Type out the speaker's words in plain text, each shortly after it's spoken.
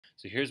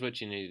So here's what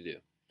you need to do.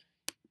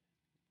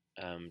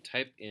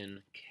 Type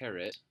in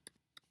Caret,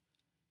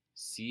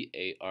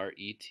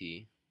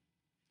 C-A-R-E-T,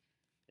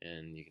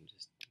 and you can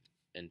just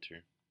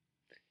enter.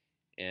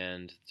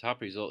 And the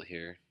top result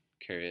here,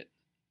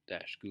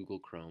 Caret-Google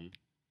Chrome,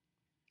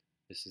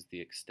 this is the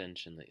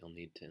extension that you'll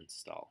need to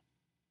install.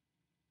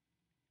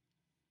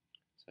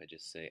 So I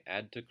just say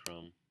add to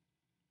Chrome.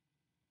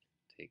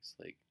 Takes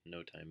like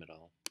no time at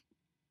all.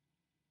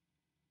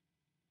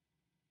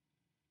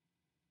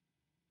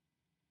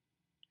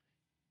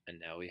 And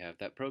now we have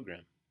that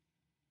program.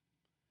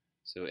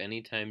 So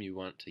anytime you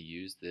want to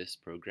use this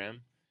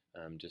program,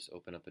 just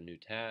open up a new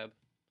tab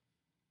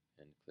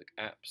and click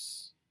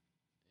Apps,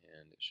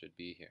 and it should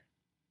be here.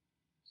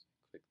 So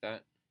click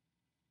that,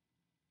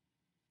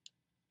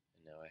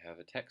 and now I have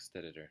a text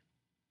editor.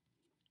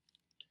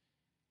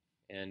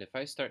 And if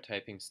I start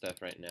typing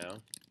stuff right now,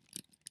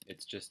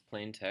 it's just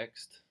plain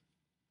text.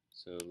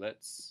 So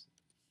let's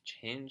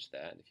change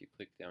that. If you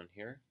click down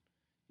here,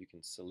 you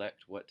can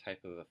select what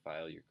type of a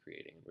file you're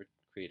creating. We're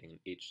creating an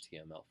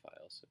HTML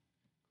file, so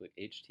click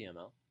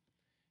HTML.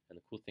 And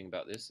the cool thing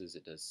about this is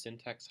it does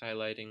syntax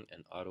highlighting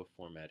and auto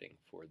formatting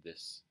for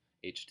this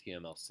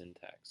HTML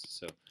syntax.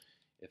 So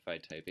if I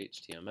type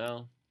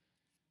HTML,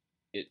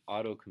 it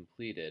auto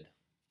completed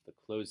the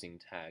closing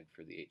tag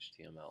for the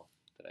HTML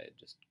that I had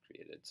just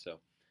created. So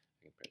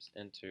I can press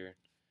enter,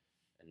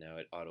 and now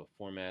it auto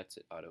formats,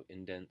 it auto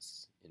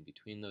indents in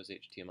between those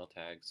HTML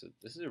tags. So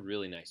this is a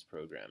really nice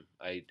program.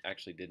 I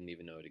actually didn't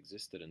even know it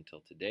existed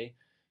until today,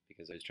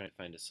 because I was trying to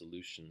find a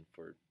solution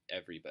for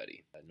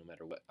everybody, no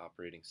matter what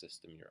operating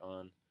system you're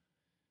on.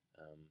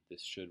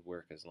 This should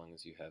work as long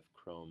as you have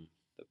Chrome,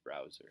 the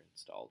browser,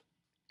 installed.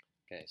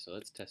 Okay, so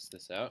let's test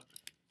this out.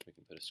 We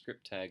can put a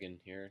script tag in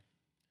here.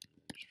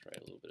 Just try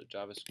a little bit of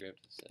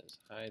JavaScript that says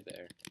hi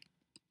there.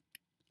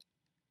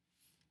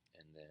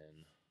 And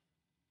then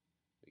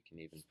we can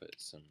even put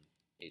some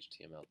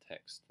HTML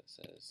text that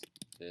says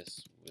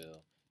this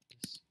will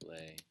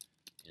display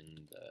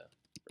in the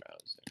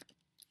browser.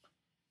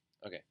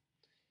 Okay,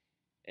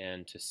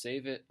 and to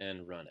save it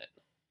and run it,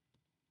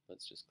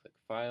 let's just click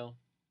File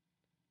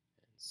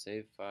and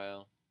Save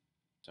File.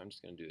 So I'm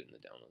just going to do it in the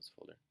Downloads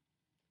folder.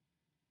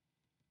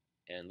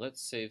 And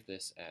let's save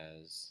this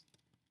as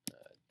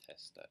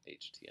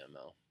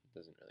test.html. It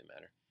doesn't really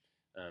matter.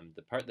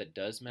 The part that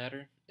does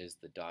matter is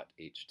the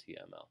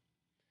 .html.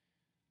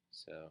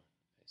 So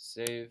I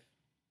save,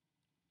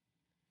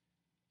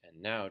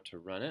 and now to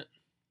run it,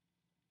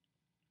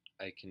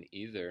 I can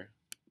either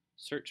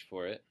search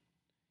for it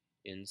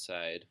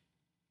inside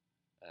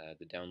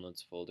the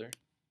Downloads folder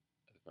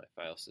of my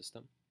file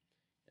system,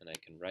 and I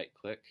can right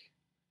click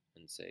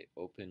and say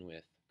Open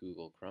with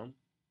Google Chrome,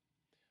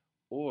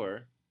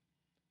 or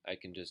I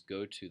can just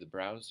go to the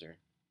browser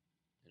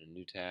in a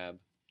new tab.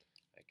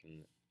 I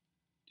can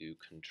do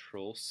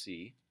Control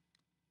C,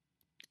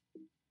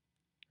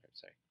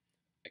 sorry,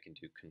 I can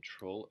do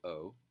Control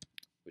O,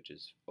 which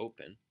is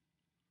open,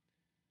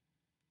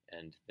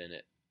 and then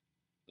it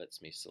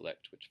lets me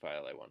select which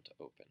file I want to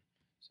open.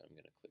 So I'm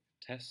going to click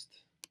Test,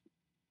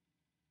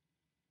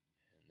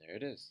 and there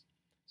it is.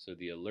 So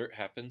the alert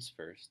happens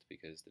first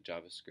because the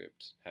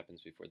JavaScript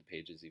happens before the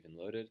page is even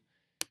loaded,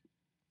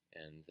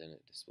 and then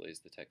it displays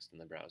the text in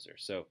the browser.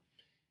 So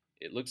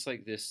it looks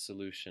like this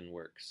solution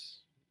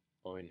works.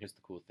 Oh, and here's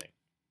the cool thing.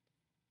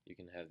 You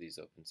can have these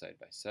open side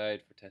by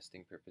side for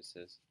testing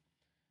purposes.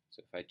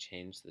 So if I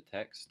change the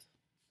text,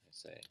 I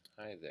say,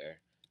 hi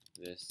there,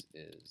 this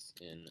is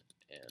in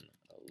an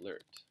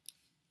alert.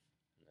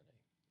 And then I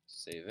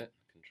save it,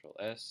 Control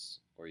S,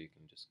 or you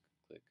can just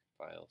click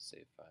File,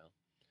 Save File.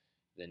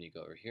 Then you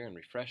go over here and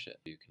refresh it.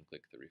 You can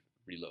click the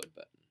reload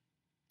button.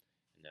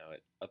 And now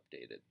it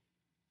updated.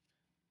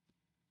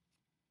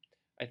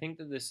 I think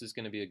that this is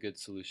going to be a good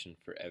solution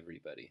for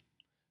everybody,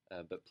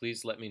 but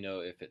please let me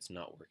know if it's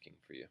not working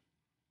for you.